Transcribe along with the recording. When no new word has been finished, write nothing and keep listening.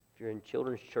you're in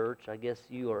children's church, I guess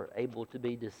you are able to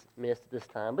be dismissed this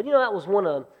time. But that was one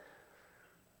of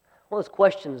those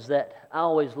questions that I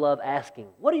always love asking.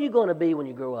 What are you going to be when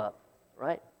you grow up,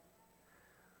 right?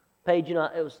 Paige,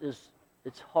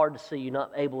 it's hard to see you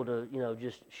not able to,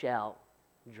 just shout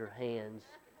with your hands.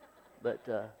 But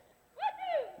there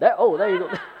you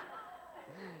go.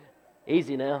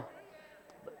 Easy now.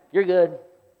 You're good.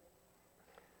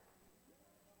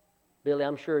 Billy,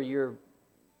 I'm sure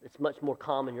it's much more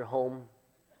calm in your home.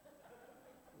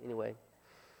 Anyway.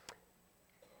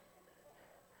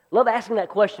 Love asking that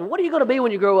question. What are you going to be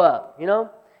when you grow up?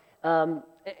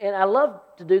 And I love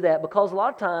to do that because a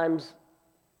lot of times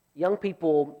young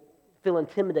people feel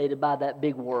intimidated by that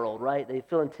big world, right? They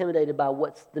feel intimidated by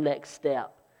what's the next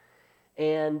step.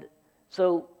 And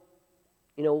so,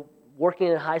 working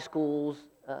in high schools,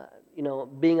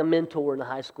 being a mentor in the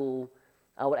high school,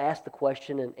 I would ask the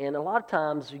question, and a lot of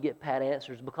times you get pat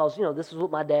answers because, this is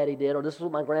what my daddy did, or this is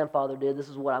what my grandfather did, this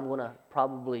is what I'm going to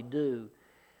probably do.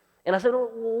 And I said, well,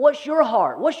 what's your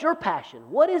heart? What's your passion?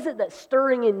 What is it that's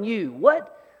stirring in you?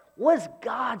 What is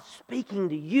God speaking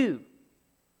to you?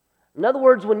 In other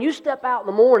words, when you step out in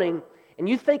the morning and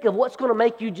you think of what's going to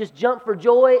make you just jump for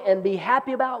joy and be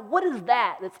happy about, what is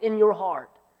that's in your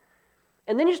heart?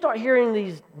 And then you start hearing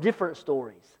these different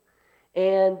stories.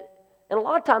 And a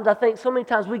lot of times I think so many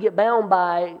times we get bound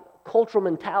by cultural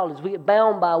mentalities. We get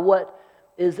bound by what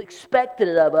is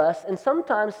expected of us. And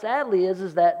sometimes, sadly,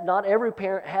 is that not every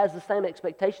parent has the same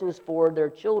expectations for their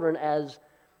children as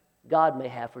God may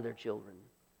have for their children.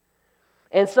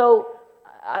 And so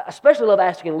I especially love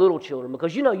asking little children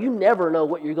because, you never know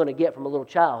what you're going to get from a little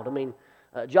child. I mean,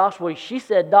 Joshua, she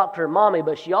said doctor and mommy,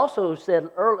 but she also said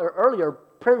earlier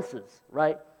princess,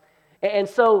 right? And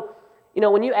so,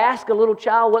 when you ask a little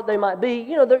child what they might be,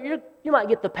 you might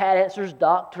get the pat answers,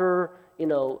 doctor,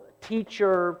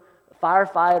 teacher,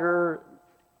 firefighter,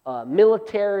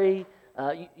 military.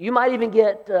 You might even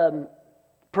get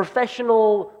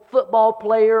professional football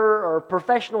player or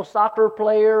professional soccer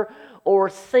player or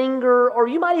singer, or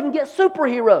you might even get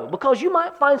superhero because you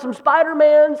might find some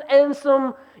Spider-Mans and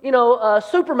some,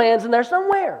 Supermans in there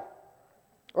somewhere,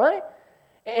 right?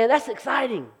 And that's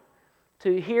exciting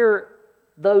to hear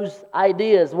those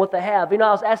ideas and what they have. I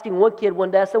was asking one kid one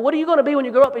day, I said, what are you going to be when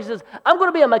you grow up? He says, I'm going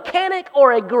to be a mechanic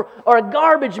or a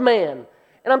garbage man.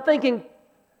 And I'm thinking,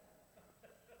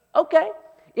 okay,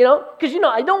 because,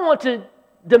 I don't want to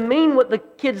demean what the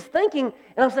kid's thinking.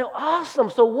 And I'm saying,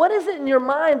 awesome. So what is it in your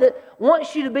mind that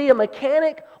wants you to be a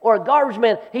mechanic or a garbage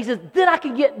man? He says, then I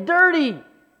can get dirty.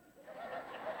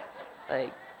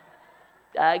 Like,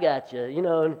 I got you.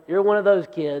 You're one of those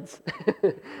kids.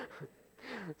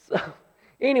 So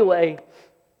anyway,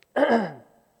 I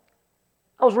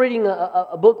was reading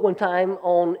a book one time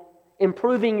on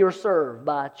Improving Your Serve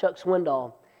by Chuck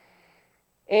Swindoll.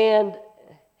 And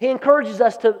he encourages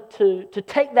us to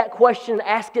take that question and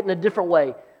ask it in a different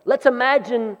way. Let's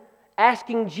imagine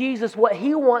asking Jesus what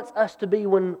he wants us to be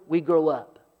when we grow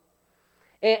up.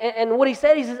 And what he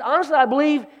says, honestly, I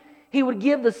believe he would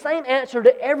give the same answer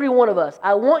to every one of us.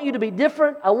 I want you to be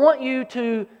different. I want you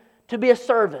to be a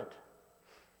servant.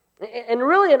 And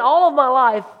really, in all of my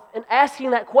life, in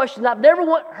asking that question, I've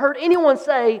never heard anyone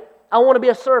say, I want to be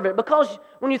a servant. Because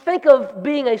when you think of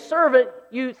being a servant,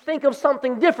 you think of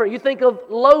something different. You think of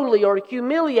lowly or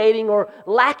humiliating or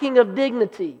lacking of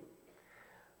dignity.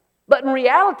 But in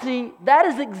reality, that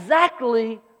is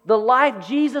exactly the life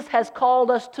Jesus has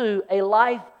called us to, a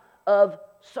life of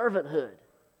servanthood.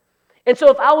 And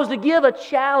so if I was to give a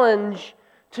challenge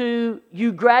to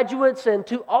you graduates and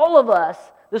to all of us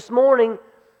this morning,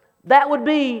 that would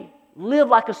be live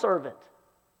like a servant.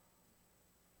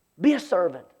 Be a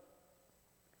servant.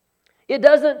 It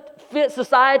doesn't fit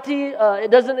society. It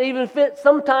doesn't even fit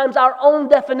sometimes our own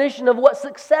definition of what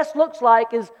success looks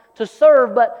like is to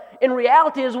serve. But in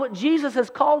reality is what Jesus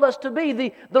has called us to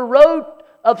be. The road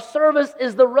of service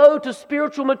is the road to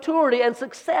spiritual maturity and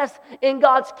success in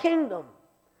God's kingdom.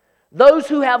 Those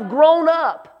who have grown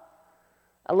up,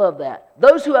 I love that.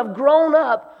 Those who have grown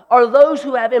up are those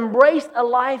who have embraced a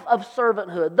life of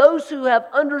servanthood. Those who have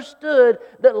understood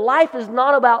that life is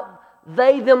not about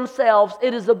they themselves.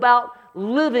 It is about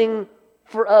living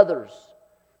for others.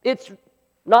 It's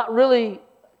not really,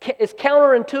 it's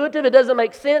counterintuitive. It doesn't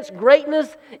make sense.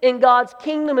 Greatness in God's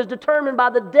kingdom is determined by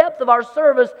the depth of our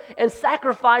service and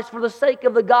sacrifice for the sake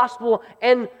of the gospel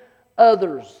and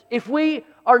others. If we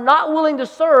are not willing to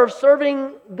serve,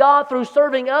 serving God through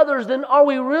serving others, then are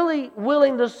we really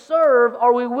willing to serve?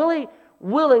 Are we really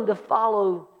willing to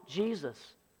follow Jesus?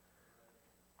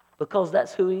 Because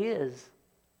that's who He is.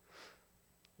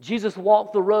 Jesus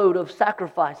walked the road of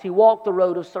sacrifice. He walked the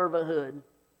road of servanthood.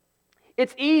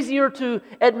 It's easier to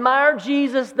admire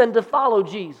Jesus than to follow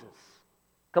Jesus.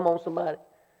 Come on, somebody.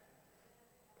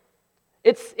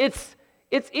 It's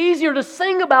easier to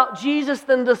sing about Jesus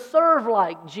than to serve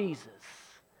like Jesus.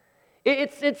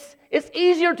 It's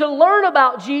easier to learn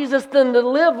about Jesus than to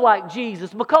live like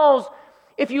Jesus, because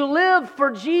if you live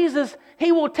for Jesus,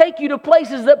 He will take you to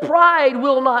places that pride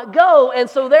will not go, and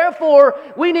so therefore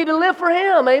we need to live for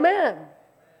Him. Amen.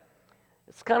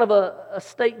 It's kind of a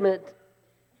statement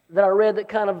that I read that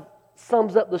kind of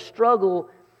sums up the struggle,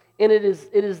 and it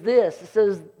is this. It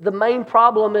says the main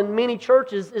problem in many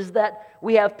churches is that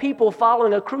we have people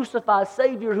following a crucified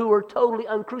Savior who are totally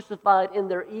uncrucified in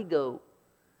their ego.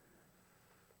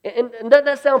 And doesn't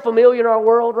that sound familiar in our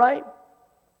world, right?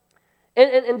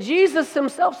 And Jesus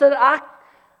Himself said,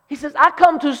 He says, I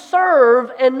come to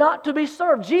serve and not to be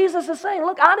served. Jesus is saying,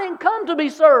 look, I didn't come to be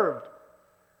served.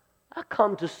 I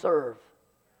come to serve.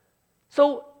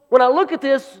 So when I look at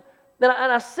this, and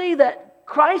I see that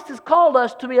Christ has called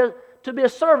us to be a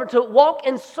servant, to walk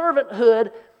in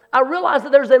servanthood, I realize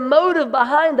that there's a motive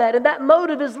behind that, and that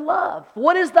motive is love.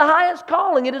 What is the highest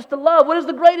calling? It is to love. What is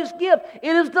the greatest gift?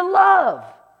 It is to love.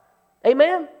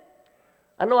 Amen?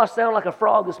 I know I sound like a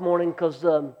frog this morning because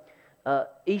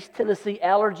East Tennessee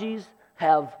allergies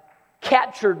have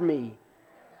captured me.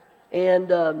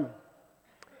 And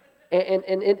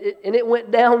it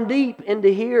went down deep into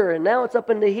here, and now it's up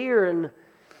into here, and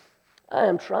I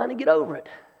am trying to get over it.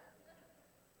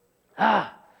 We're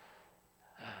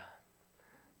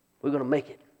going to make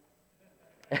it.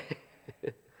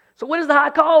 So what is the high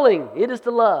calling? It is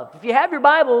to love. If you have your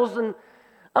Bibles, and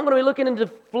I'm going to be looking into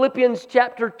Philippians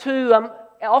chapter 2. I'm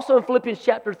also in Philippians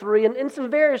chapter 3 and in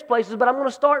some various places, but I'm going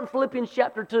to start in Philippians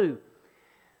chapter 2.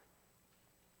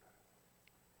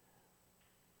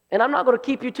 And I'm not going to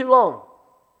keep you too long.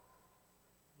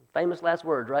 Famous last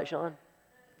words, right, Sean?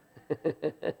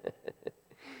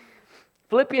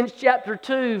 Philippians chapter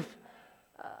 2.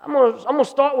 I'm going to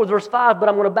start with verse 5, but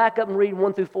I'm going to back up and read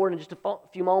 1 through 4 in just a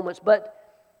few moments. But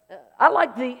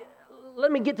let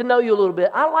me get to know you a little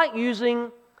bit. I like using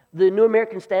the New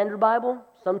American Standard Bible,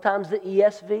 sometimes the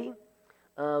ESV,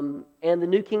 and the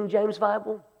New King James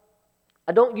Bible.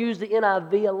 I don't use the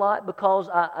NIV a lot because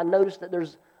I notice that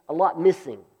there's a lot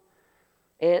missing.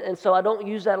 And so I don't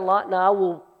use that a lot. Now I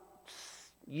will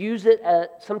use it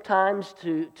sometimes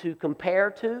to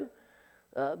compare to,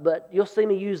 but you'll see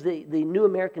me use the New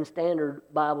American Standard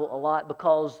Bible a lot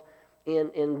because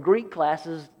in Greek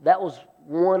classes, that was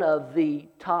one of the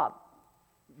top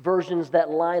versions that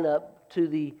line up to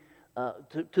the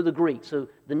Greek. So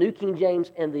the New King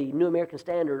James and the New American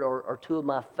Standard are two of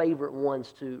my favorite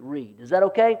ones to read. Is that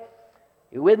okay?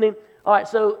 You with me? All right,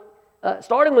 so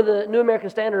starting with the New American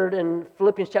Standard in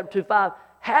Philippians chapter 2:5,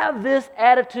 have this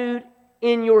attitude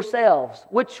in yourselves,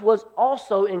 which was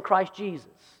also in Christ Jesus.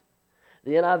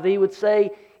 The NIV would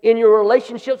say, in your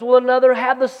relationships with one another,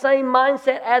 have the same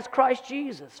mindset as Christ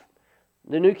Jesus.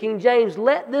 The New King James,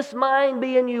 let this mind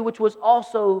be in you, which was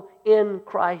also in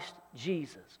Christ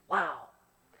Jesus. Wow.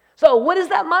 So what is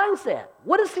that mindset?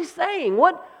 What is he saying?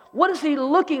 What is he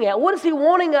looking at? What is he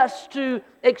wanting us to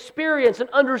experience and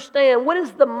understand? What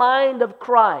is the mind of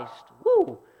Christ?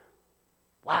 Woo.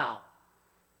 Wow.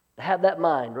 To have that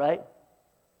mind, right?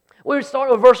 We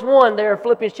start with verse 1 there,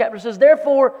 Philippians chapter says,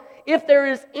 therefore, if there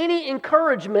is any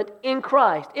encouragement in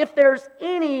Christ, if there's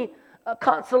any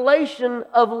consolation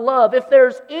of love, if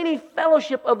there's any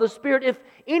fellowship of the Spirit, if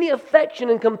any affection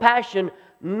and compassion,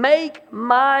 make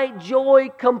my joy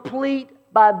complete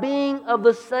by being of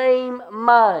the same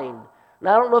mind.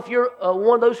 Now, I don't know if you're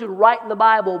one of those who write in the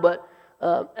Bible, but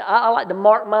I like to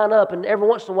mark mine up, and every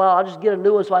once in a while I'll just get a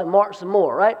new one so I can mark some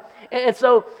more, right? And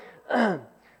so,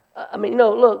 I mean,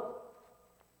 look,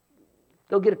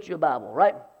 go get your Bible,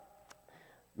 right?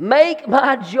 Make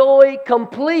my joy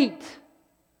complete.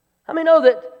 How many know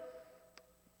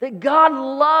that God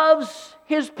loves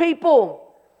His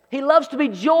people? He loves to be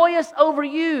joyous over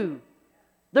you.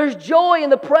 There's joy in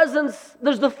the presence,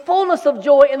 there's the fullness of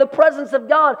joy in the presence of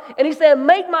God. And He said,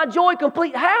 make my joy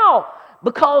complete. How?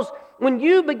 Because when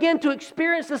you begin to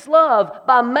experience this love,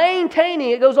 by maintaining,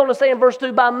 it goes on to say in verse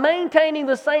 2, by maintaining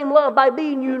the same love, by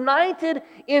being united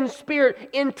in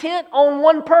spirit, intent on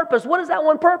one purpose. What is that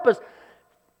one purpose?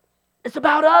 It's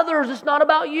about others. It's not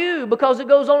about you, because it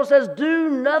goes on and says, do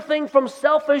nothing from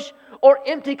selfish or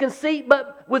empty conceit,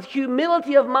 but with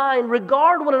humility of mind,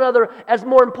 regard one another as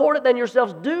more important than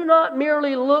yourselves. Do not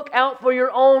merely look out for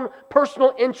your own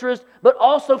personal interest, but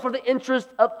also for the interest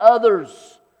of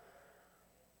others.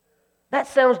 That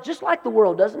sounds just like the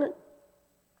world, doesn't it?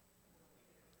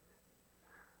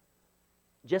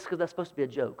 Just because that's supposed to be a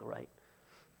joke, right?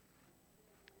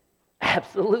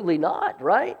 Absolutely not,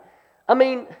 right? I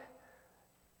mean,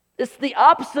 it's the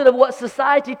opposite of what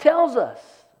society tells us.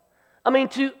 I mean,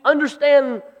 to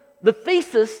understand the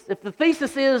thesis, if the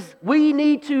thesis is we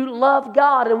need to love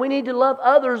God and we need to love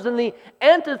others, then the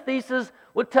antithesis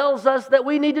would tells us that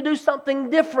we need to do something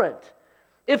different.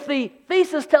 If the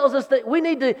thesis tells us that we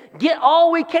need to get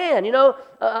all we can,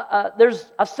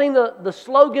 I've seen the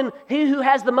slogan, he who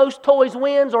has the most toys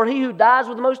wins, or he who dies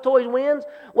with the most toys wins.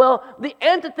 Well, the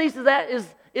antithesis of that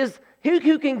is he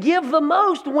who can give the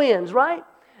most wins, right?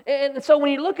 And so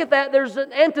when you look at that, there's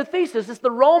an antithesis. It's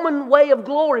the Roman way of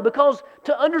glory, because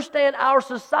to understand our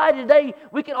society today,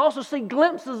 we can also see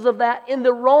glimpses of that in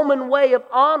the Roman way of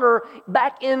honor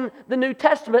back in the New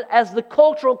Testament as the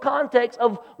cultural context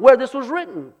of where this was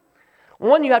written.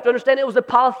 One, you have to understand it was a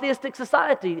polytheistic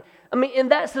society. I mean, in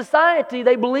that society,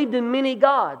 they believed in many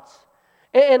gods.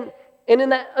 And in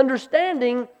that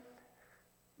understanding,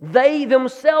 they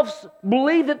themselves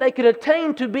believed that they could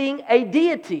attain to being a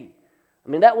deity. I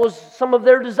mean, that was some of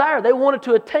their desire. They wanted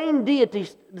to attain deity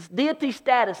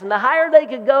status, and the higher they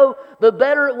could go, the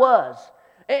better it was.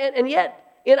 And yet,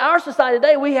 in our society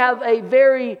today, we have a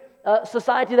very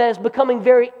society that is becoming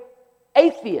very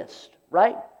atheist,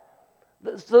 right?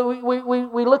 So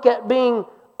we look at being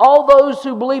all those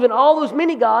who believe in all those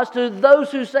many gods to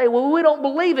those who say, well, we don't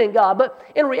believe in God. But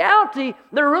in reality,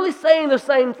 they're really saying the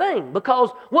same thing, because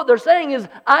what they're saying is,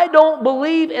 I don't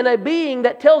believe in a being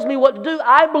that tells me what to do.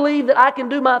 I believe that I can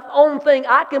do my own thing.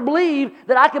 I can believe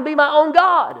that I can be my own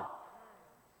God.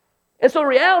 And so in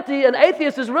reality, an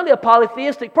atheist is really a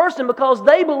polytheistic person, because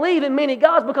they believe in many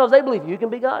gods, because they believe you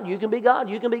can be God, you can be God,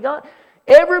 you can be God.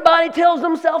 Everybody tells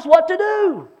themselves what to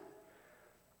do.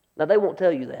 Now, they won't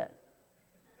tell you that.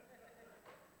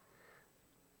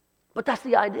 But that's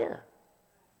the idea.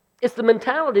 It's the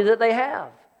mentality that they have.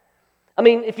 I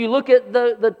mean, if you look at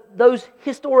those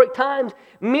historic times,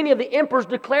 many of the emperors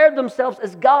declared themselves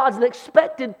as gods and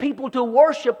expected people to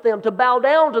worship them, to bow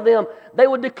down to them. They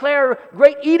would declare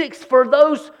great edicts for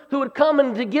those who would come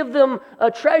and to give them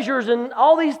treasures and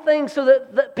all these things, so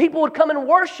that people would come and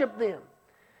worship them.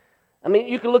 I mean,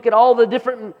 you can look at all the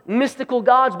different mystical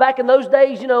gods back in those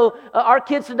days. Our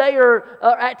kids today are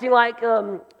acting like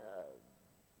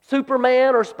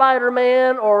Superman or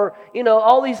Spider-Man or,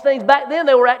 all these things. Back then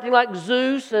they were acting like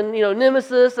Zeus and,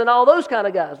 Nemesis and all those kind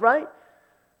of guys, right?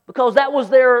 Because that was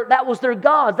their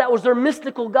gods. That was their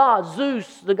mystical gods.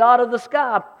 Zeus, the god of the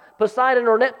sky. Poseidon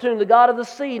or Neptune, the god of the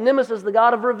sea. Nemesis, the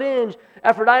god of revenge.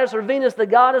 Aphrodite or Venus, the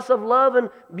goddess of love and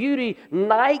beauty.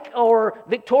 Nike or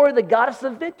Victoria, the goddess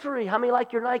of victory. How many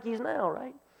like your Nikes now,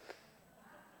 right?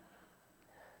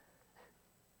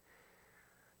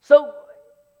 So,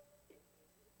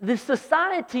 the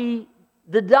society,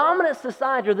 the dominant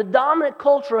society or the dominant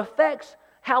culture affects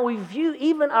how we view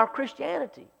even our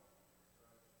Christianity.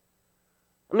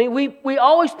 I mean, we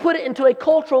always put it into a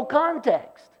cultural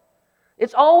context.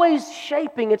 It's always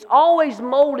shaping, it's always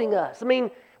molding us. I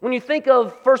mean, when you think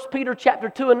of 1 Peter chapter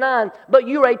 2 and 9, but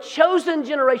you're a chosen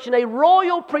generation, a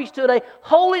royal priesthood, a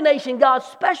holy nation, God's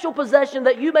special possession,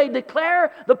 that you may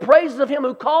declare the praises of Him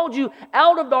who called you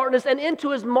out of darkness and into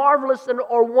His marvelous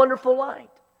or wonderful light.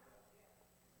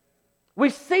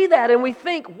 We see that and we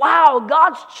think, wow,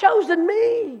 God's chosen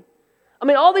me. I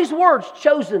mean, all these words,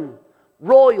 chosen,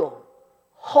 royal,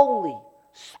 holy,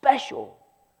 special.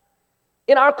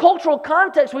 In our cultural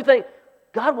context, we think,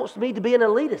 God wants me to be an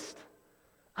elitist.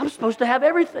 I'm supposed to have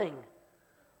everything.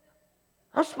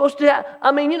 I'm supposed to have,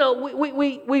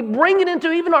 we bring it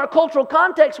into even our cultural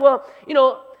context. Well,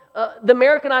 the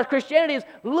Americanized Christianity is,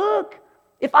 look,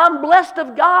 if I'm blessed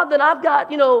of God, then I've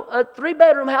got, a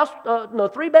 3-bedroom house,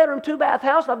 3-bedroom, 2-bath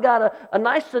house. I've got a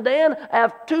nice sedan. I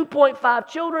have 2.5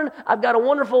 children. I've got a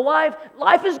wonderful wife.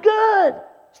 Life is good.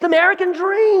 It's the American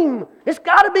dream. It's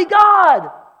got to be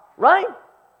God, right?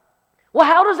 Well,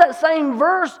 how does that same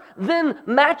verse then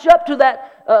match up to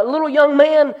that little young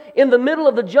man in the middle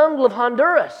of the jungle of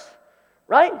Honduras,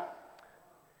 right?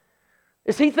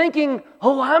 Is he thinking,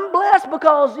 oh, I'm blessed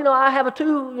because, I have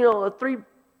a 3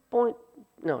 point...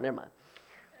 No, never mind.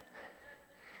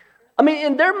 I mean,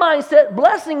 in their mindset,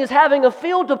 blessing is having a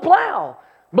field to plow.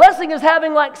 Blessing is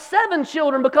having like 7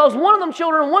 children, because one of them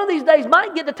children one of these days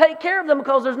might get to take care of them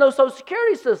because there's no social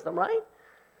security system, right?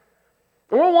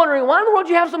 And we're wondering, why in the world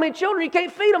do you have so many children you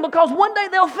can't feed them? Because one day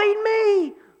they'll feed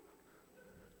me.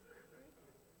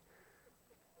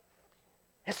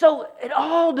 And so it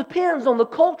all depends on the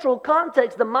cultural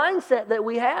context, the mindset that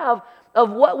we have of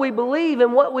what we believe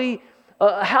and what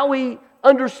how we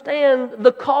understand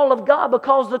the call of God,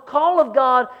 because the call of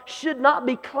God should not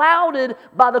be clouded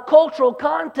by the cultural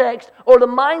context or the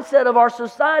mindset of our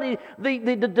society.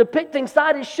 The depicting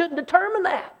society shouldn't determine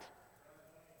that.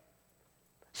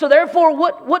 So therefore,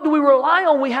 what do we rely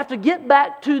on? We have to get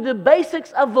back to the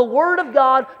basics of the Word of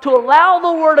God to allow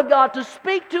the Word of God to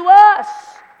speak to us.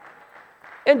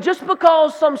 And just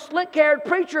because some slick-haired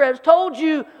preacher has told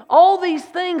you all these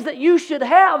things that you should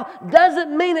have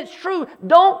doesn't mean it's true.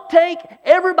 Don't take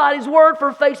everybody's word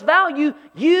for face value.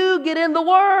 You get in the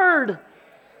Word.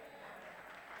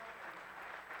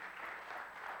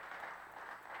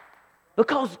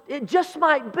 Because it just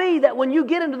might be that when you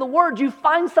get into the Word, you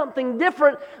find something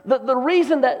different. The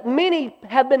reason that many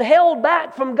have been held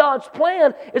back from God's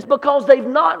plan is because they've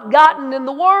not gotten in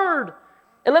the Word.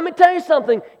 And let me tell you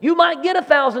something. You might get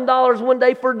 $1,000 one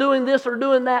day for doing this or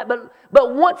doing that,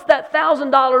 but once that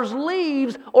 $1,000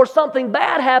 leaves or something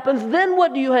bad happens, then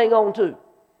what do you hang on to?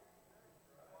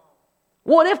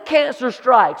 What if cancer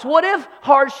strikes? What if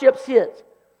hardships hit?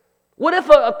 What if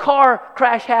a car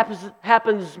crash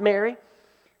happens, Mary?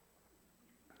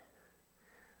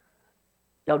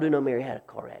 Y'all do know Mary had a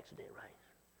car accident, right?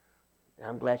 And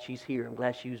I'm glad she's here. I'm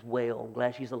glad she's well. I'm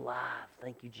glad she's alive.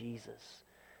 Thank you, Jesus.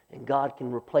 And God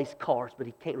can replace cars, but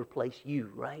He can't replace you,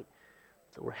 right?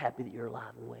 So we're happy that you're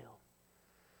alive and well.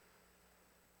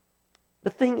 The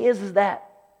thing is that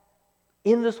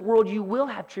in this world you will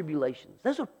have tribulations.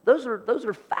 Those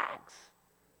are facts.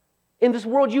 In this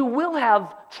world you will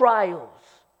have trials.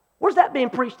 Where's that being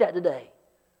preached at today?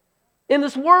 In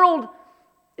this world,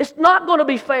 it's not going to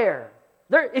be fair.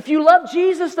 If you love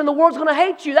Jesus, then the world's going to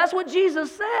hate you. That's what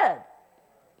Jesus said.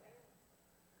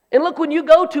 And look, when you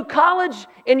go to college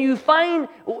and you find,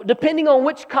 depending on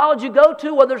which college you go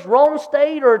to, whether it's Rome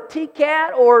State or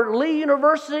TCAT or Lee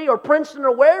University or Princeton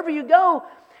or wherever you go,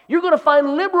 you're going to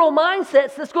find liberal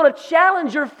mindsets that's going to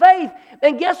challenge your faith.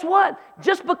 And guess what?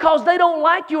 Just because they don't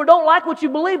like you or don't like what you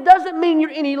believe doesn't mean you're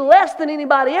any less than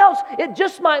anybody else. It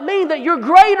just might mean that you're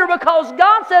greater, because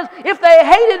God says, if they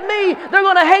hated me, they're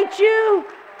going to hate you.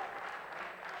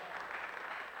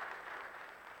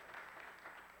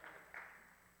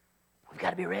 We've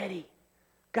got to be ready.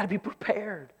 We've got to be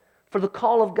prepared for the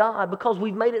call of God, because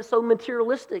we've made it so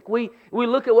materialistic. We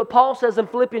look at what Paul says in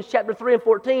Philippians chapter 3 and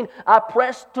 14. I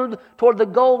press toward the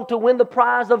goal to win the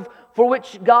prize for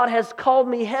which God has called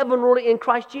me heavenward in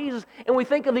Christ Jesus. And we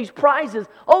think of these prizes.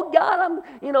 Oh God,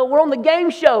 we're on the game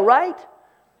show, right?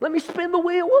 Let me spin the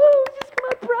wheel. Woo, just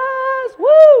got my prize.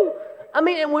 Woo!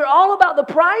 And we're all about the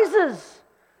prizes.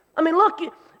 Look,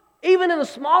 even in the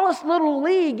smallest little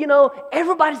league,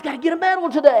 everybody's got to get a medal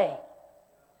today.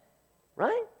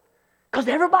 Right? Because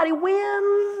everybody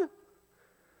wins.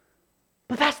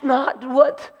 But that's not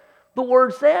what the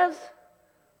Word says.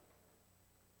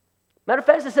 Matter of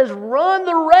fact, it says, run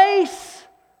the race.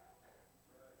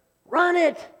 Run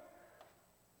it.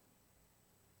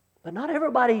 But not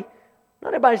everybody's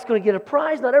going to get a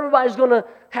prize. Not everybody's going to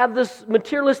have this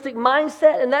materialistic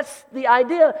mindset. And that's the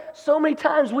idea. So many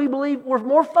times we believe we're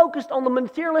more focused on the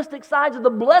materialistic sides of the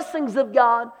blessings of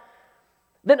God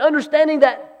than understanding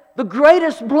that the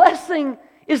greatest blessing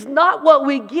is not what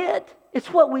we get,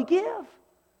 it's what we give.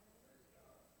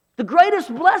 The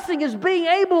greatest blessing is being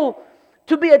able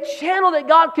to be a channel that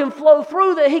God can flow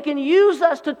through, that He can use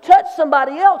us to touch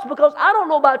somebody else. Because I don't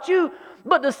know about you,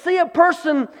 but to see a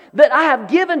person that I have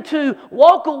given to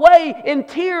walk away in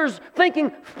tears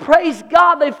thinking, praise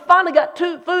God, they finally got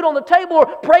food on the table, or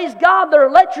praise God, their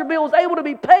electric bill was able to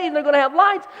be paid and they're going to have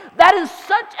lights, that is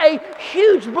such a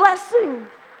huge blessing.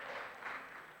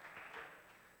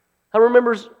 I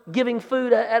remember giving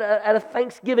food at a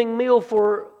Thanksgiving meal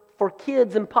for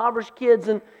kids, impoverished kids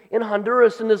in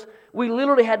Honduras. And we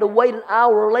literally had to wait an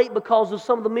hour late because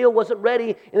some of the meal wasn't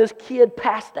ready. And this kid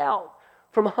passed out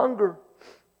from hunger.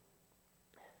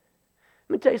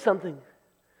 Let me tell you something.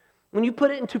 When you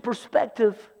put it into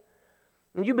perspective,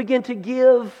 and you begin to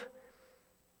give,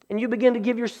 and you begin to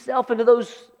give yourself into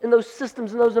those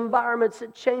systems and those environments,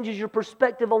 it changes your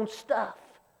perspective on stuff.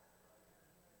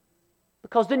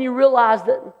 Because then you realize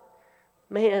that,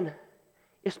 man,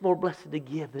 it's more blessed to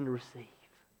give than to receive.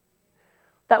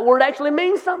 That word actually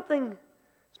means something.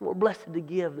 It's more blessed to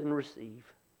give than receive.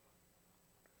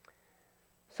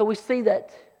 So we see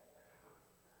that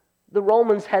the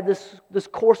Romans had this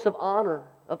course of honor,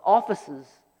 of offices.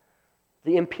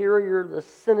 The imperator, the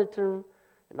senator,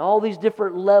 and all these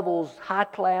different levels, high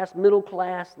class, middle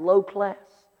class, low class.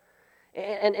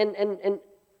 And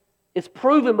it's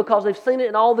proven because they've seen it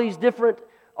in all these different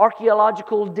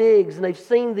archaeological digs, and they've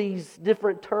seen these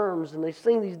different terms, and they've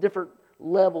seen these different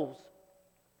levels.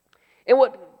 And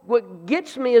what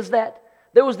gets me is that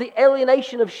There was the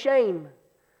alienation of shame.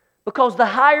 Because the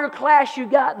higher class you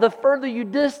got, the further you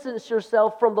distance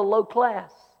yourself from the low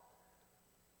class.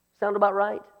 Sound about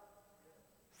right?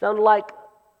 Sound like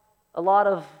a lot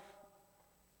of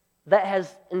that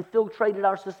has infiltrated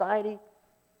our society?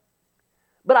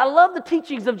 But I love the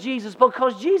teachings of Jesus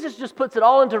because Jesus just puts it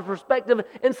all into perspective,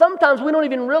 and sometimes we don't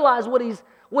even realize what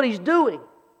he's doing.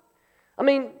 I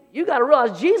mean, you got to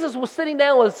realize Jesus was sitting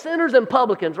down with sinners and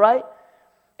publicans, right?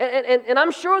 And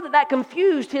I'm sure that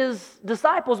confused his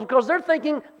disciples because they're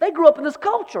thinking they grew up in this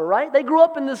culture, right? They grew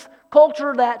up in this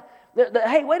culture that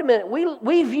hey, wait a minute,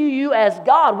 we view you as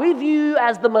God. We view you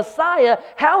as the Messiah.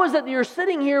 How is it that you're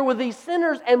sitting here with these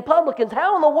sinners and publicans?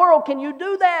 How in the world can you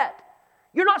do that?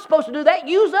 You're not supposed to do that.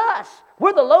 Use us.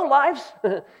 We're the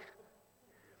lowlifes.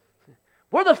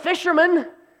 We're the fishermen.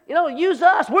 Use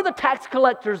us. We're the tax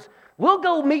collectors. We'll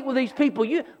go meet with these people.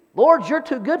 Lord, you're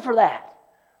too good for that.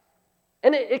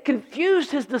 And it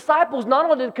confused his disciples. Not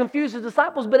only did it confuse his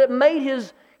disciples, but it made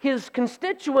his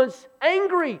constituents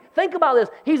angry. Think about this.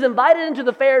 He's invited into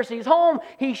the Pharisees' home.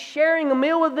 He's sharing a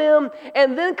meal with them.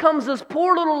 And then comes this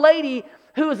poor little lady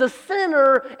who is a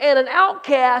sinner and an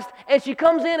outcast. And she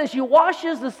comes in and she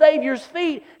washes the Savior's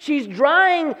feet. She's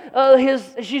drying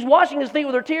she's washing his feet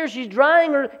with her tears. She's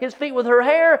drying his feet with her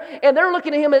hair. And they're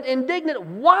looking at him indignant.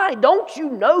 Why? Don't you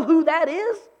know who that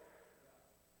is?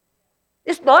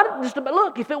 It's not just about,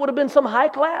 look, if it would have been some high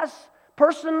class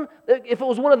person, if it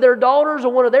was one of their daughters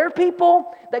or one of their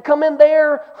people that come in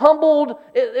there humbled,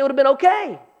 it would have been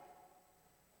okay.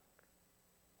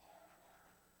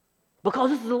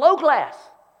 Because this is a low class.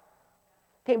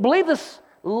 Can't believe this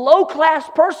low class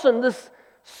person, this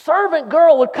servant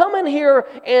girl would come in here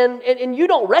and you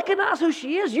don't recognize who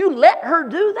she is. You let her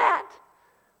do that.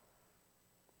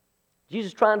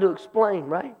 Jesus trying to explain,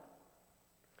 right?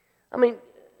 I mean,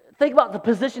 think about the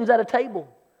positions at a table.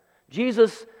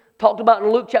 Jesus talked about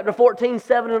in Luke chapter 14,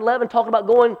 7 and 11, talking about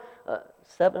going,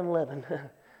 7 and 11.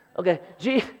 Okay,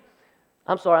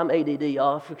 I'm sorry, I'm ADD,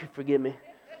 y'all. Forgive me.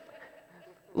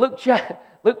 Luke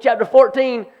chapter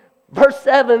 14, verse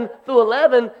 7 through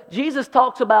 11, Jesus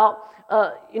talks about,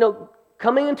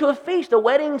 coming into a feast, a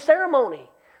wedding ceremony.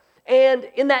 And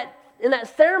in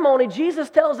that ceremony, Jesus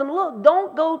tells them, look,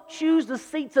 don't go choose the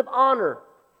seats of honor.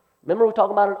 Remember, we're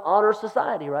talking about an honor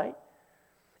society, right?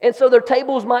 And so their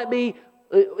tables might be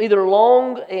either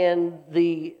long and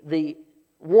the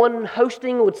one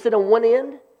hosting would sit on one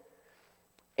end,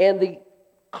 and the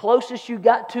closest you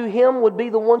got to him would be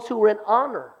the ones who were in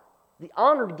honor, the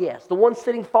honored guests. The one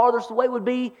sitting farthest away would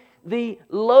be the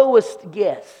lowest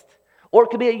guest. Or it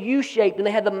could be a U-shaped, and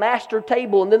they had the master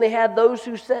table, and then they had those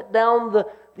who sat down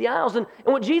the aisles. And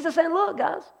what Jesus is saying, look,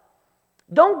 guys,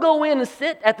 don't go in and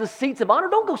sit at the seats of honor.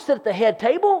 Don't go sit at the head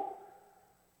table.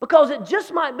 Because it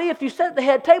just might be if you sit at the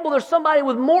head table, there's somebody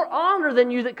with more honor than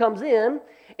you that comes in.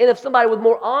 And if somebody with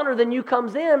more honor than you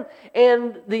comes in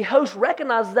and the host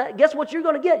recognizes that, guess what you're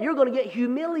going to get? You're going to get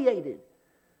humiliated.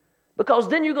 Because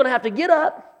then you're going to have to get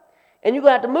up and you're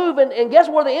going to have to move. And guess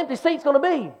where the empty seat's going to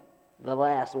be? The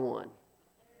last one.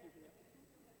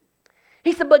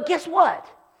 He said, but guess what?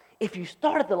 If you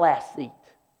start at the last seat,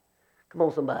 come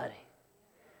on somebody.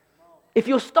 If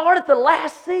you'll start at the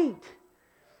last seat,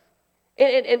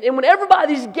 and when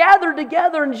everybody's gathered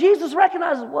together and Jesus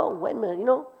recognizes, whoa, wait a minute,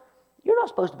 you're not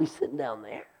supposed to be sitting down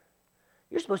there.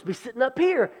 You're supposed to be sitting up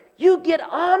here. You get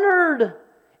honored.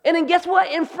 And then guess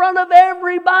what? In front of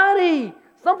everybody.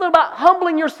 Something about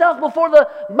humbling yourself before the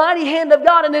mighty hand of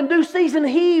God, and in due season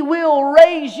He will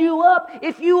raise you up.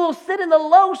 If you will sit in the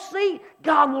low seat,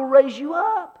 God will raise you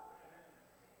up.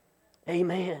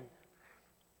 Amen.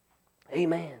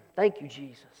 Amen. Thank you,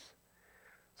 Jesus.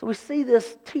 So we see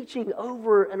this teaching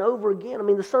over and over again. I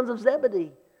mean, the sons of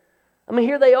Zebedee. I mean,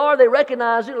 here they are. They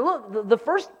recognize, look, the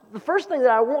first thing that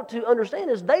I want to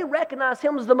understand is they recognize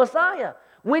Him as the Messiah.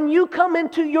 When you come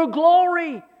into your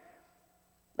glory,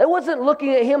 they wasn't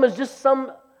looking at Him as just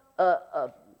some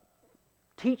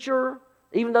teacher.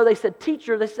 Even though they said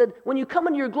teacher, they said, when you come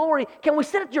into your glory, can we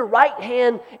sit at your right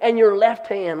hand and your left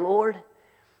hand, Lord?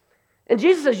 And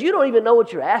Jesus says, you don't even know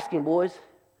what you're asking, boys.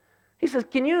 He says,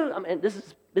 can you, I mean,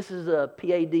 this is a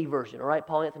PAD version, all right,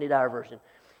 Paul Anthony Dyer version.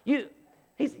 You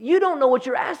don't know what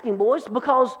you're asking, boys,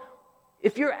 because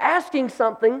if you're asking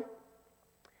something,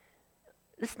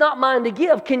 it's not mine to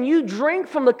give. Can you drink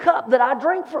from the cup that I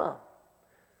drink from?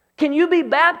 Can you be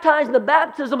baptized in the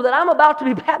baptism that I'm about to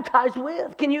be baptized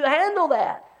with? Can you handle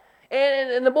that?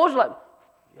 And the boys are like,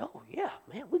 oh, yeah,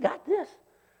 man, we got this.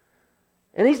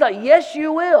 And he's like, yes,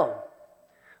 you will.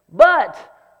 But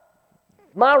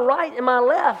my right and my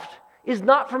left is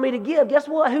not for me to give. Guess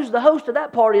what? Who's the host of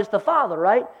that party? It's the Father,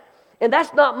 right? And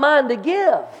that's not mine to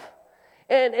give.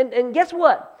 And guess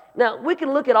what? Now, we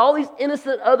can look at all these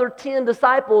innocent other 10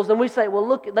 disciples and we say, well,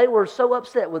 look, they were so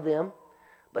upset with them.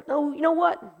 But no, you know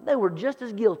what? They were just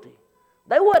as guilty.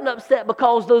 They wasn't upset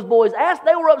because those boys asked.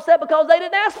 They were upset because they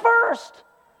didn't ask first.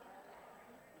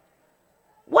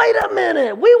 Wait a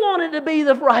minute. We wanted to be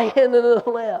the right hand and the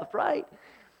left, right?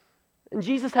 And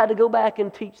Jesus had to go back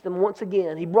and teach them once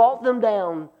again. He brought them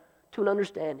down to an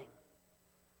understanding.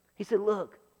 He said,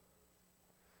 look,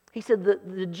 he said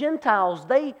the Gentiles,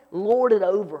 they lord it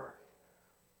over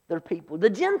their people. The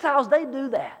Gentiles, they do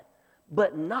that.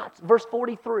 But not, verse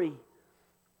 43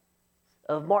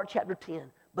 of Mark chapter 10,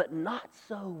 but not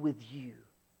so with you.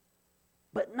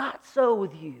 But not so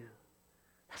with you.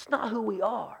 That's not who we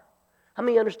are. How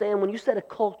many understand when you set a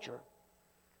culture,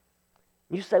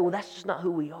 you say, well, that's just not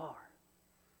who we are.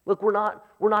 Look, we're not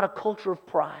a culture of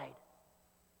pride.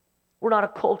 We're not a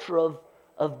culture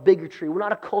of bigotry. We're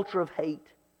not a culture of hate.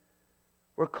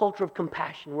 We're a culture of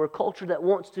compassion. We're a culture that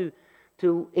wants to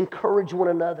encourage one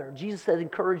another. Jesus said,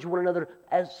 encourage one another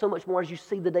as so much more as you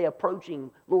see the day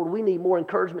approaching. Lord, we need more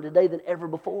encouragement today than ever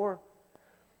before.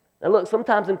 Now look,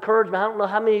 sometimes encouragement, I don't know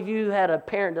how many of you had a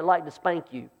parent that liked to spank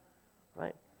you,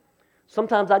 right?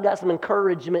 Sometimes I got some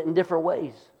encouragement in different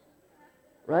ways,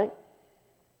 right?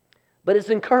 But it's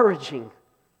encouraging.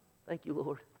 Thank you,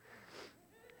 Lord.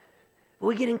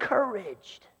 We get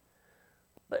encouraged.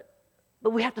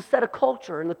 But we have to set a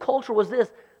culture, and the culture was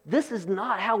this. This is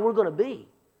not how we're going to be.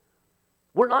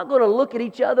 We're not going to look at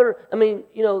each other. I mean,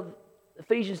 you know,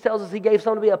 Ephesians tells us he gave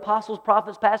some to be apostles,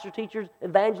 prophets, pastors, teachers,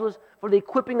 evangelists, for the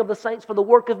equipping of the saints for the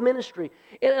work of ministry.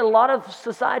 In a lot of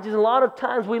societies, a lot of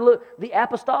times the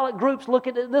apostolic groups look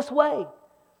at it this way.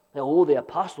 Oh, the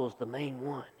apostle is the main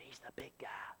one. He's the big guy,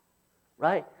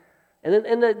 right?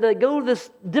 And they go to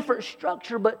this different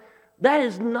structure, but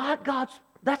that's not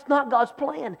God's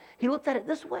plan. He looked at it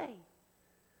this way.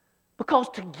 Because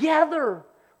together,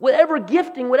 whatever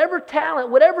gifting, whatever talent,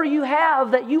 whatever you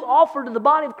have that you offer to the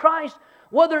body of Christ,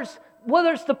 whether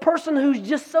it's the person who's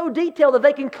just so detailed that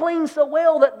they can clean so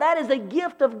well that is a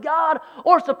gift of God,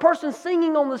 or it's the person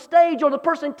singing on the stage, or the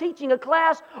person teaching a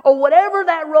class, or whatever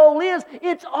that role is,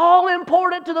 it's all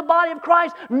important to the body of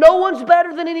Christ. No one's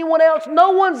better than anyone else.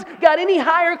 No one's got any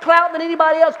higher clout than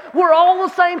anybody else. We're all on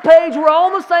the same page. We're all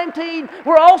on the same team.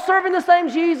 We're all serving the same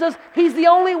Jesus. He's the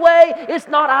only way. It's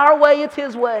not our way, it's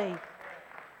His way.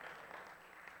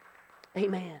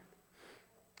 Amen.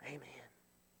 Amen.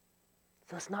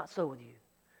 So it's not so with you.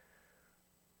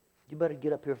 You better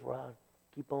get up here before I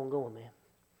keep on going, man.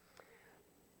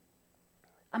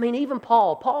 I mean, even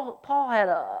Paul had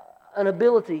an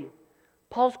ability.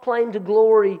 Paul's claim to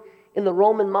glory in the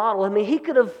Roman model. I mean, he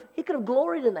could have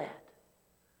gloried in that.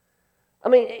 I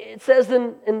mean, it says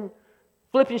in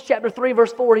Philippians chapter 3,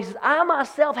 verse 4, he says, I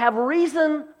myself have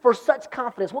reason for such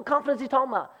confidence. What confidence is he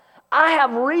talking about? I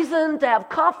have reason to have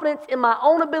confidence in my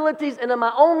own abilities and in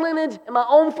my own lineage and my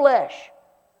own flesh.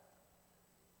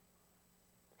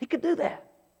 He could do that.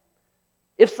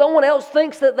 If someone else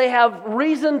thinks that they have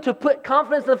reason to put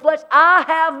confidence in the flesh, I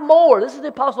have more. This is the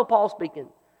Apostle Paul speaking.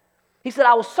 He said,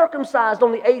 I was circumcised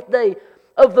on the 8th day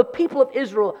of the people of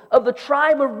Israel, of the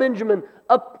tribe of Benjamin,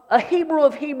 a Hebrew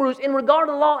of Hebrews, in regard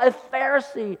to the law, a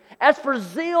Pharisee. As for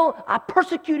zeal, I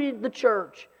persecuted the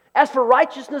church. As for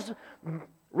righteousness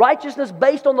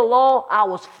based on the law, I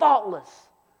was faultless.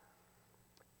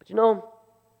 But you know,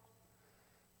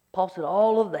 Paul said,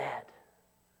 all of that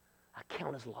I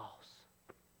count as loss.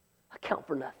 I count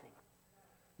for nothing.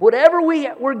 Whatever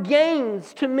were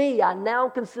gains to me, I now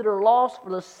consider loss for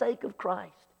the sake of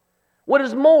Christ. What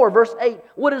is more, verse 8,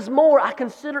 what is more, I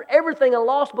consider everything a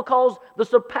loss because the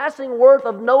surpassing worth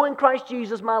of knowing Christ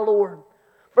Jesus my Lord,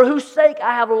 for whose sake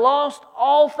I have lost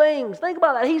all things. Think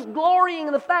about that. He's glorying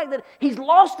in the fact that he's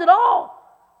lost it all.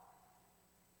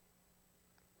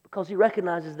 Because he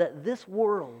recognizes that this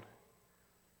world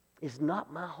is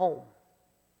not my home.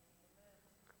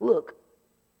 Look,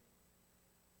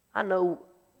 I know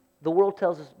the world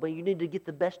tells us, well, you need to get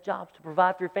the best jobs to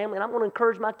provide for your family, and I'm going to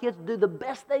encourage my kids to do the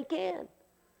best they can.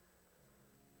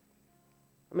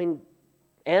 I mean,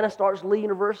 Anna starts Lee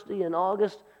University in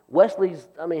August. Wesley's,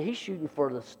 he's shooting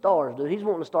for the stars, dude. He's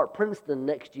wanting to start Princeton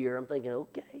next year. I'm thinking,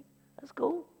 okay, that's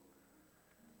cool.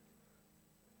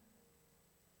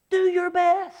 Do your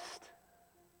best.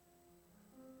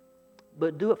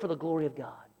 But do it for the glory of God.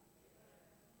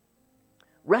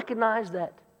 Recognize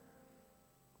that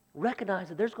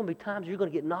there's going to be times you're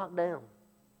going to get knocked down.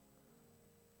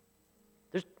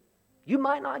 You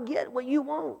might not get what you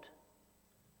want.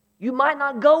 You might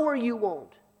not go where you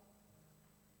want.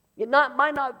 You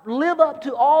might not live up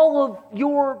to all of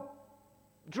your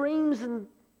dreams and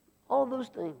All of those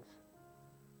things.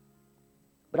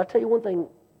 But I tell you one thing,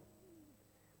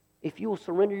 if you will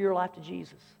surrender your life to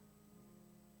Jesus,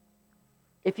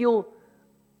 if you'll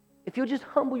just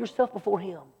humble yourself before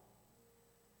Him,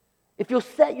 if you'll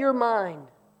set your mind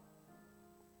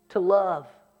to love,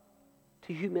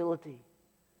 to humility,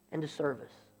 and to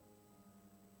service,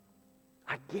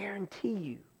 I guarantee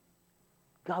you,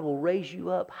 God will raise you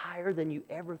up higher than you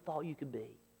ever thought you could be.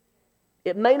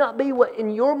 It may not be what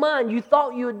in your mind you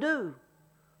thought you would do,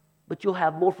 but you'll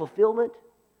have more fulfillment,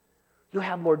 you'll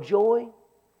have more joy,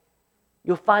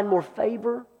 you'll find more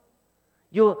favor,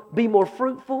 you'll be more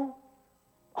fruitful.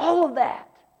 All of that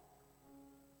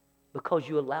because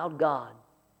you allowed God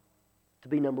to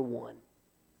be number one.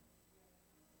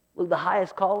 Look, the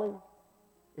highest calling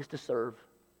is to serve.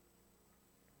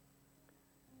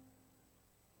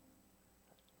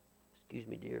 Excuse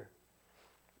me, dear.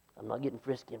 I'm not getting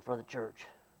frisky in front of the church.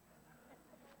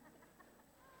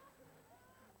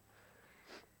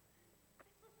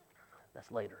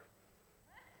 That's later.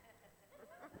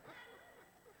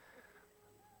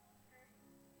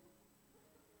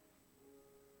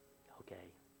 Okay.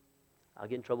 I'll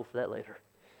get in trouble for that later.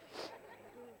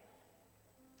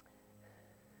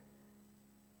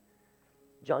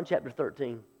 John chapter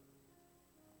 13.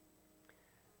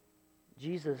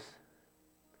 Jesus,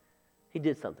 He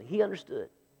did something. He understood.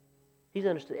 He's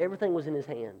understood. Everything was in His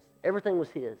hands. Everything was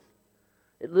His.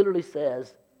 It literally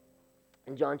says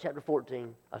in John chapter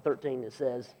 13, it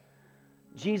says,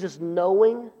 Jesus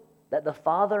knowing that the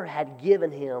Father had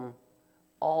given Him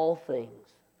all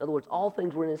things. In other words, all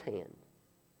things were in His hand.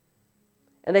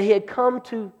 And that He had come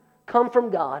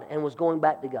from God and was going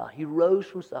back to God. He rose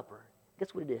from supper.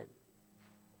 Guess what He did?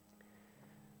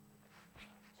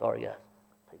 Sorry, guys.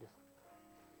 Take this.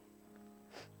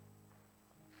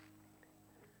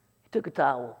 He took a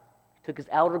towel. He took His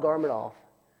outer garment off.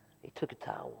 He took a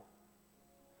towel.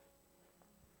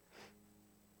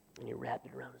 And He wrapped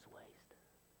it around His waist.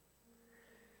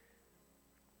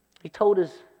 He told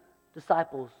His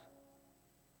disciples,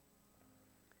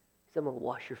 He said, I'm going to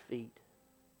wash your feet.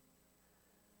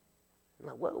 I'm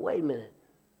like, wait a minute.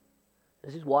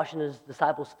 As He's washing His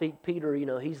disciples' feet, Peter,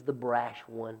 he's the brash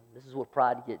one. This is what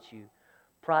pride gets you.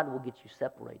 Pride will get you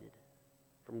separated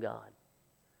from God.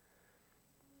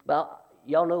 But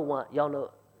y'all know why, I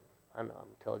know, I'm going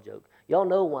to tell a joke. Y'all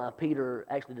know why Peter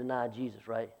actually denied Jesus,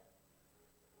 right?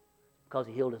 Because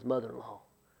he healed his mother-in-law.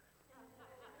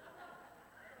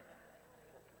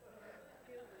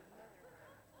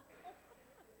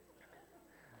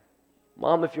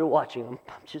 Mom, if you're watching, I'm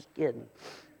just kidding.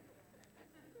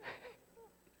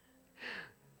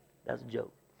 That's a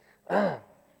joke. But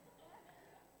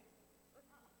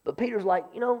Peter's like,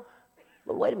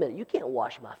 but wait a minute, you can't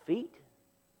wash my feet.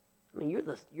 I mean, you're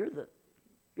the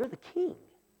king.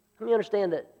 Let me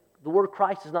understand that the word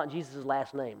Christ is not Jesus'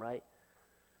 last name, right?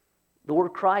 The word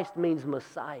Christ means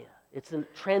Messiah. It's a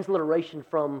transliteration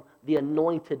from the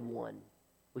anointed one.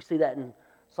 We see that in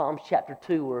Psalms chapter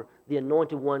 2, where the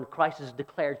anointed one, Christ is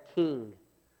declared king.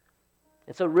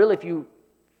 And so really, if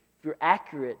you're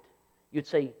accurate, you'd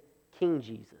say King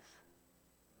Jesus.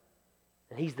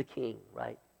 And He's the king,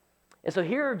 right? And so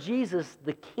here Jesus,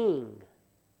 the king,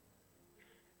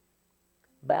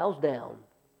 bows down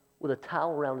with a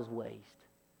towel around His waist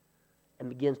and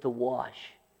begins to wash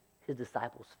His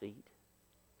disciples' feet.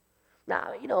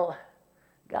 Now,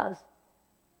 guys,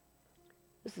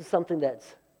 this is something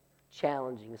that's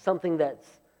challenging, something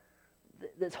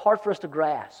that's hard for us to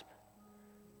grasp.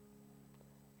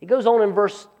 He goes on in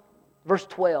verse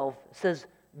 12, it says,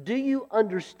 do you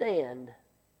understand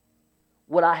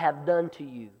what I have done to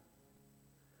you?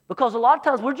 Because a lot of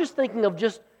times we're just thinking of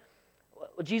just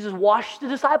Jesus washed the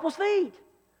disciples' feet.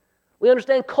 We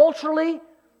understand culturally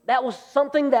that was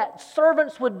something that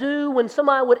servants would do when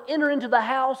somebody would enter into the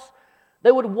house.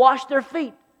 They would wash their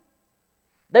feet.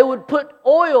 They would put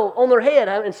oil on their head.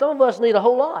 And some of us need a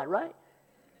whole lot, right?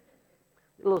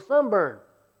 A little sunburn.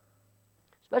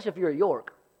 Especially if you're at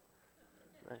York.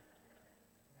 Right?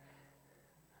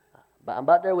 I'm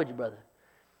about there with you, brother.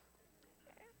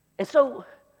 And so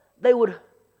that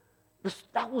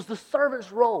was the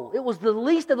servant's role. It was the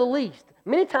least of the least.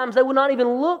 Many times they would not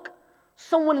even look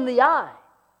someone in the eye.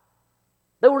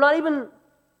 They were not even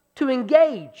to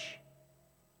engage.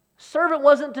 Servant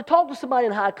wasn't to talk to somebody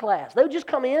in high class. They would just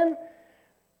come in,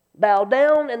 bow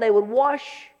down, and they would wash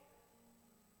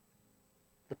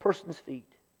the person's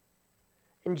feet.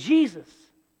 And Jesus,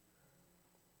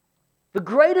 the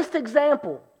greatest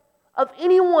example of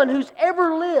anyone who's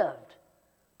ever lived,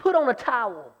 put on a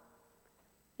towel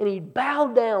and He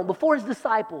bowed down before His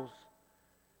disciples.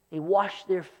 He washed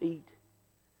their feet.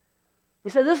 He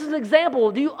said, this is an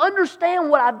example. Do you understand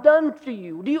what I've done to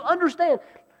you? Do you understand?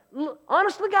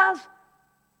 Honestly, guys,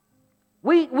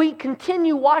 we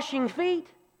continue washing feet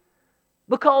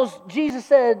because Jesus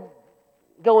said,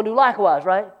 go and do likewise,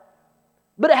 right?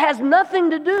 But it has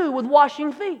nothing to do with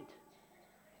washing feet.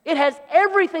 It has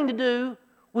everything to do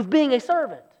with being a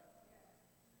servant.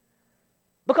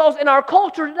 Because in our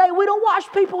culture today, we don't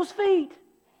wash people's feet.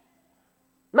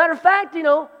 Matter of fact,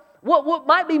 what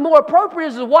might be more appropriate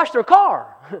is to wash their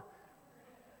car.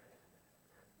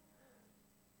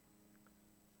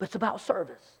 But it's about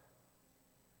service.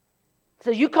 It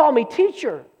says, you call me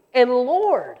teacher and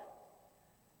Lord,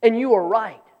 and you are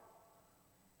right,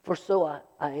 for so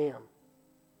I am.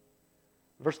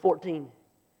 Verse 14,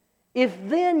 if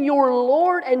then your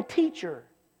Lord and teacher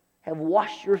have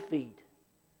washed your feet,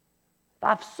 if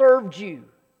I've served you,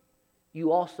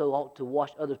 you also ought to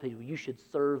wash other people. You should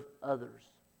serve others.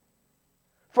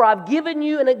 For I've given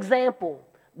you an example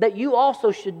that you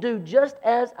also should do just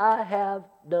as I have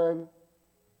done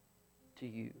to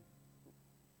you.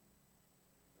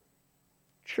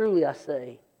 Truly I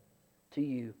say to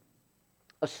you,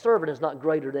 a servant is not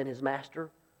greater than his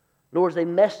master, nor is a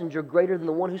messenger greater than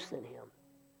the one who sent him.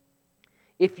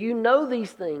 If you know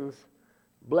these things,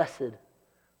 blessed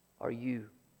are you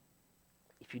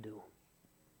if you do them.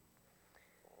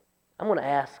 I'm going to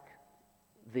ask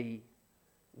the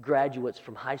graduates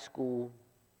from high school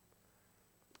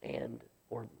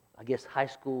or I guess high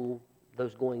school,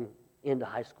 those going into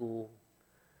high school,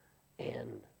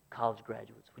 and college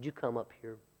graduates. Would you come up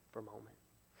here for a moment?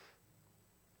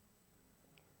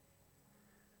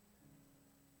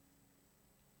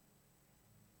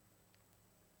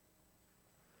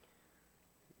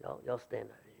 Y'all stand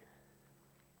right here.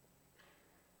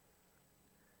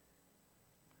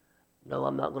 No,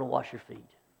 I'm not going to wash your feet.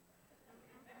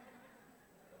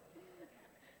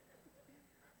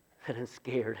 They're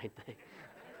scared, ain't they?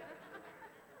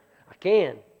 I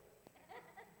can.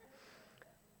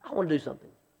 I want to do something.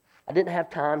 I didn't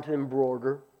have time to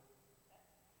embroider,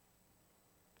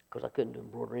 because I couldn't do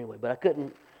embroidery anyway, but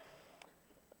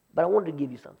I wanted to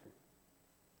give you something.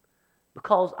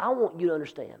 Because I want you to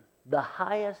understand the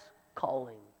highest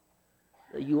calling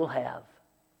that you will have,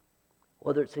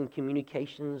 whether it's in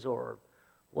communications or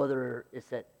whether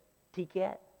it's at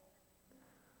TCAT,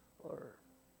 or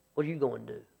what are you going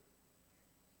to do?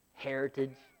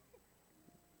 Heritage,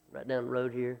 right down the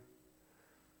road here,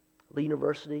 Lee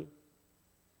University,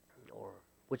 or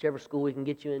whichever school we can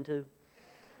get you into.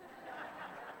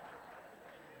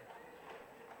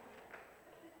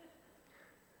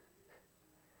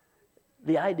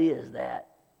 The idea is that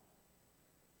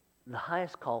the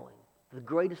highest calling, the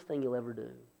greatest thing you'll ever do,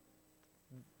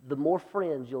 the more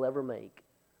friends you'll ever make,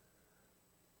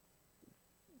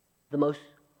 the most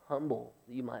humble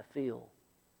that you might feel,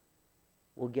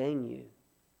 will gain you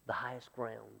the highest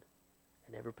ground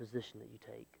in every position that you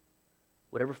take.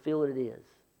 Whatever field it is,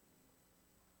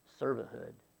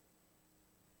 servanthood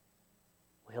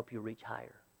will help you reach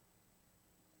higher.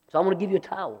 So I'm going to give you a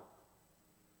towel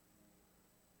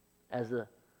as the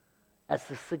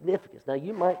significance. Now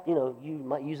you might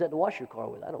use that to wash your car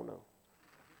with. I don't know.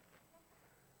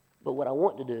 But what I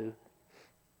want to do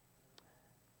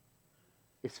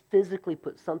is physically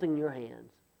put something in your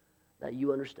hands that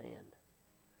you understand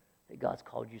that God's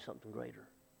called you something greater.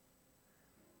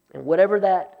 And whatever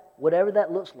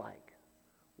that looks like,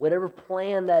 whatever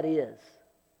plan that is,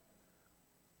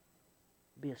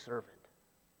 be a servant.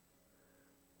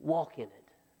 Walk in it.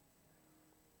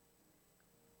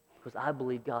 Because I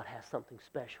believe God has something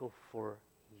special for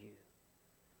you.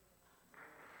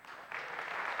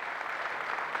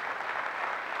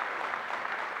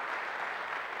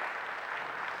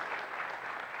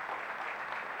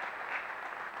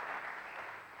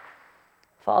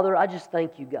 Father, I just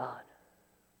thank you, God,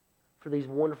 for these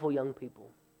wonderful young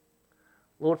people.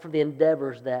 Lord, for the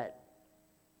endeavors that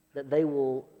they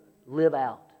will live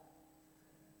out.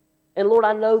 And Lord,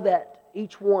 I know that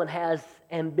each one has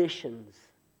ambitions.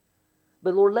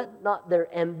 But Lord, let not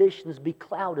their ambitions be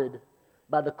clouded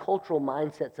by the cultural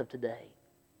mindsets of today.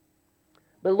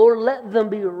 But Lord, let them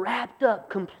be wrapped up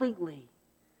completely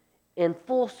in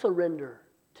full surrender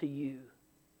to you.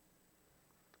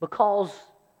 Because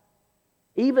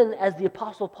even as the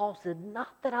Apostle Paul said, not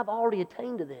that I've already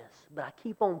attained to this, but I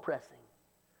keep on pressing.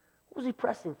 What was he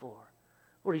pressing for?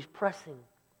 Lord, he's pressing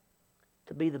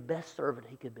to be the best servant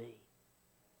he could be.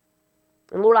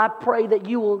 And Lord, I pray that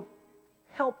you will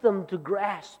help them to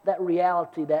grasp that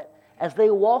reality that as they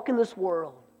walk in this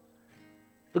world,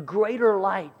 the greater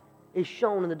light is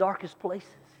shown in the darkest places.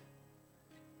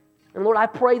 And Lord, I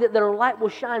pray that their light will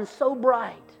shine so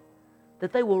bright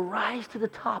that they will rise to the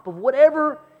top of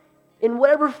whatever, in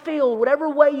whatever field, whatever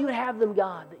way you have them,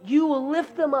 God, that you will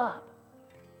lift them up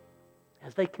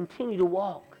as they continue to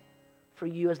walk for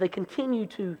you, as they continue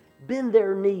to bend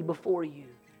their knee before you,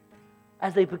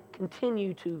 as they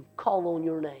continue to call on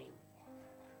your name.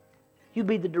 You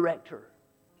be the director.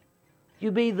 You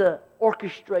be the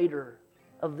orchestrator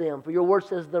of them. For your word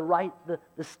says the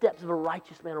steps of a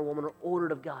righteous man or woman are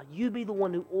ordered of God. You be the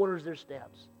one who orders their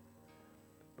steps.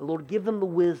 But Lord, give them the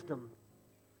wisdom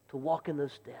to walk in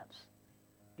those steps.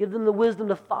 Give them the wisdom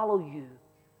to follow you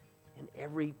in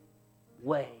every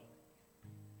way.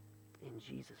 In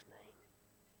Jesus'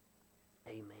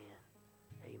 name. Amen.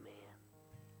 Amen.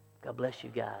 God bless you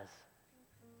guys.